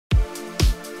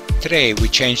Today we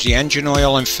changed the engine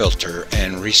oil and filter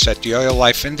and reset the oil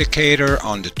life indicator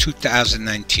on the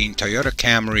 2019 Toyota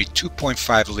Camry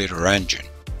 2.5 liter engine.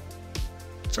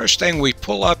 First thing, we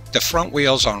pull up the front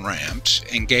wheels on ramps,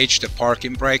 engage the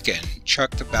parking brake and chuck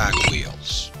the back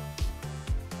wheels.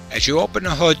 As you open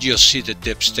the hood, you'll see the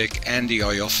dipstick and the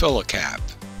oil filler cap.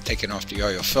 Taking off the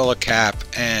oil filler cap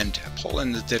and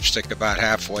pulling the dipstick about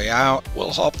halfway out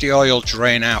will help the oil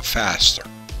drain out faster.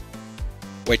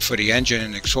 Wait for the engine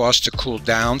and exhaust to cool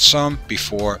down some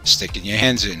before sticking your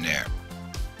hands in there.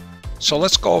 So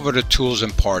let's go over the tools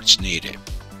and parts needed.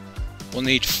 We'll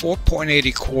need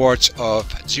 4.80 quarts of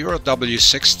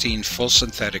 0W16 full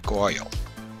synthetic oil,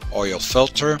 oil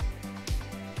filter,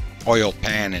 oil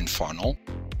pan and funnel,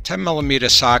 10mm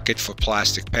socket for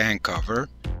plastic pan cover,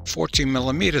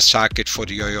 14mm socket for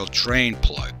the oil drain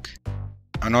plug,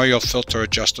 an oil filter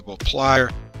adjustable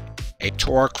plier, a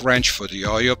torque wrench for the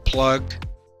oil plug,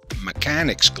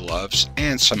 mechanic's gloves,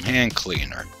 and some hand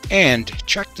cleaner. And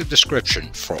check the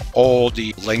description for all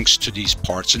the links to these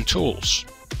parts and tools.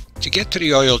 To get to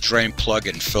the oil drain plug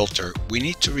and filter, we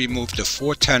need to remove the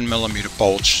 4 10mm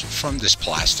bolts from this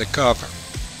plastic cover.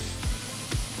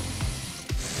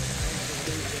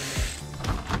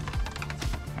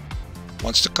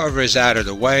 Once the cover is out of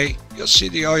the way, you'll see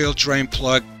the oil drain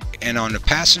plug, and on the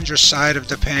passenger side of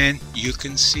the pan, you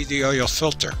can see the oil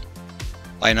filter.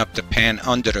 Line up the pan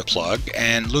under the plug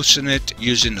and loosen it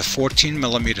using the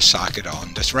 14mm socket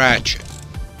on this ratchet.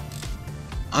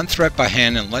 Unthread by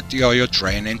hand and let the oil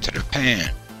drain into the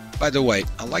pan. By the way,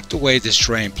 I like the way this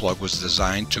drain plug was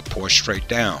designed to pour straight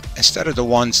down, instead of the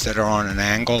ones that are on an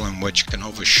angle in which can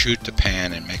overshoot the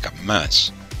pan and make a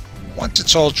mess. Once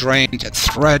it's all drained,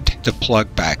 thread the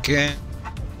plug back in.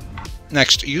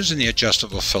 Next, using the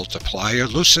adjustable filter plier,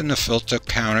 loosen the filter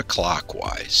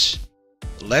counterclockwise.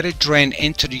 Let it drain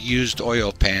into the used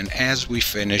oil pan as we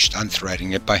finished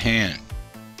unthreading it by hand.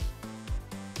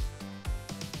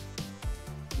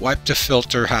 Wipe the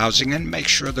filter housing and make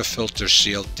sure the filter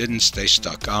seal didn't stay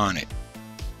stuck on it.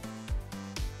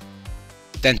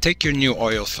 Then take your new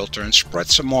oil filter and spread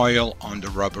some oil on the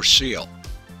rubber seal.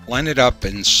 Line it up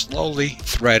and slowly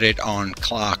thread it on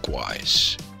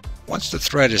clockwise. Once the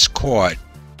thread is caught,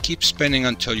 keep spinning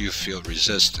until you feel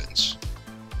resistance.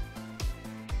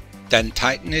 Then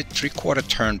tighten it 3/4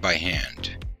 turn by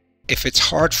hand. If it's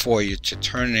hard for you to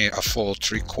turn it a full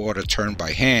 3/4 turn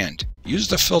by hand, use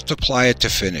the filter plier to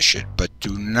finish it, but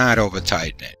do not over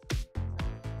tighten it.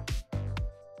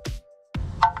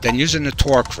 Then using the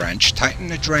torque wrench, tighten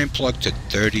the drain plug to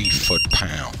 30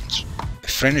 foot-pounds.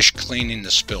 Finish cleaning the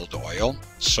spilled oil,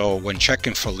 so when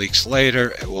checking for leaks later,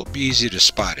 it will be easy to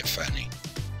spot if any.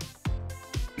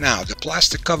 Now, the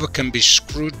plastic cover can be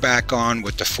screwed back on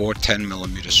with the 4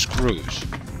 10mm screws.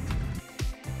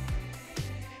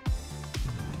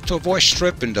 To avoid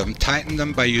stripping them, tighten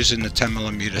them by using the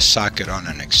 10mm socket on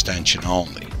an extension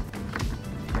only.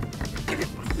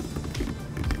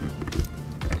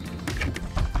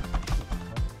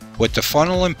 With the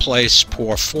funnel in place,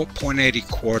 pour 4.80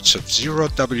 quarts of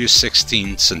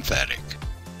 0W16 synthetic.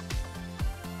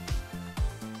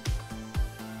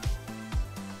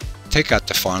 Take out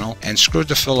the funnel and screw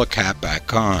the filler cap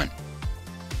back on.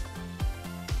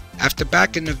 After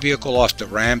backing the vehicle off the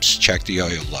ramps, check the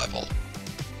oil level.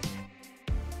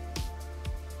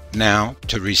 Now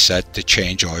to reset the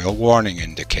change oil warning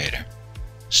indicator.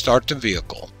 Start the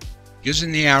vehicle.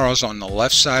 Using the arrows on the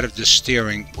left side of the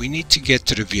steering, we need to get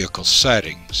to the vehicle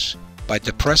settings. By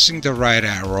depressing the right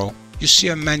arrow, you see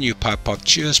a menu pop up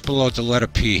just below the letter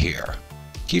P here.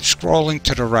 Keep scrolling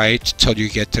to the right till you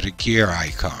get to the gear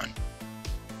icon.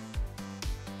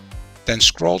 Then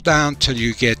scroll down till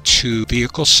you get to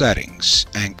Vehicle Settings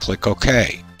and click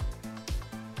OK.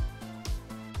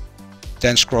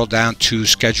 Then scroll down to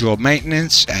Schedule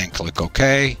Maintenance and click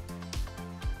OK.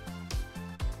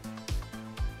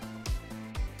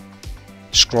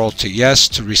 Scroll to Yes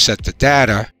to reset the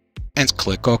data and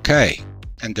click OK.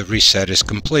 And the reset is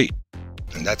complete.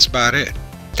 And that's about it.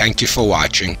 Thank you for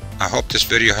watching. I hope this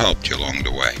video helped you along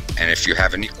the way. And if you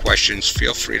have any questions,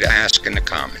 feel free to ask in the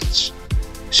comments.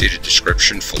 See the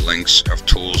description for links of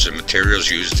tools and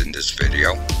materials used in this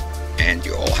video. And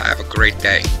you all have a great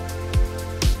day.